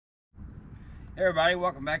Hey everybody,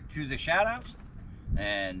 welcome back to the shoutouts.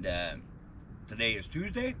 And today is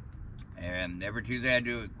Tuesday, and every Tuesday I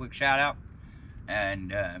do a quick shout out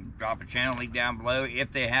and drop a channel link down below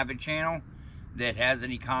if they have a channel that has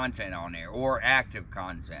any content on there or active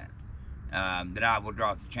content. Then I will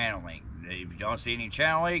drop the channel link. If you don't see any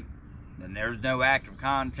channel link, then there's no active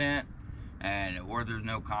content or there's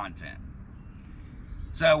no content.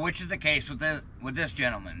 So, which is the case with this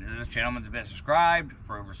gentleman. This gentleman's been subscribed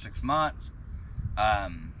for over 6 months.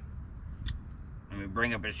 Let me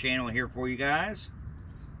bring up his channel here for you guys,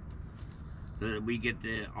 so that we get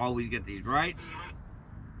to always get these right.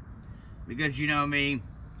 Because you know me,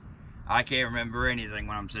 I can't remember anything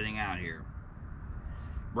when I'm sitting out here.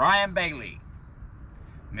 Brian Bailey,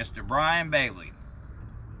 Mr. Brian Bailey.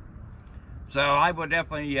 So I will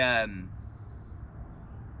definitely I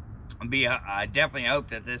definitely hope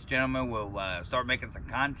that this gentleman will start making some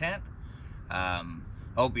content.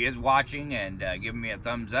 Hope he is watching and giving me a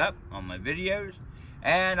thumbs up on my videos,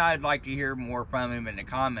 and I'd like to hear more from him in the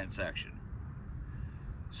comment section.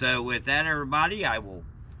 So with that, everybody, I will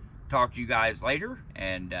talk to you guys later,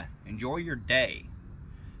 and enjoy your day.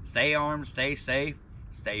 Stay armed, stay safe,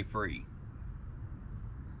 stay free.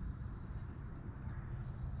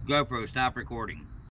 GoPro, stop recording.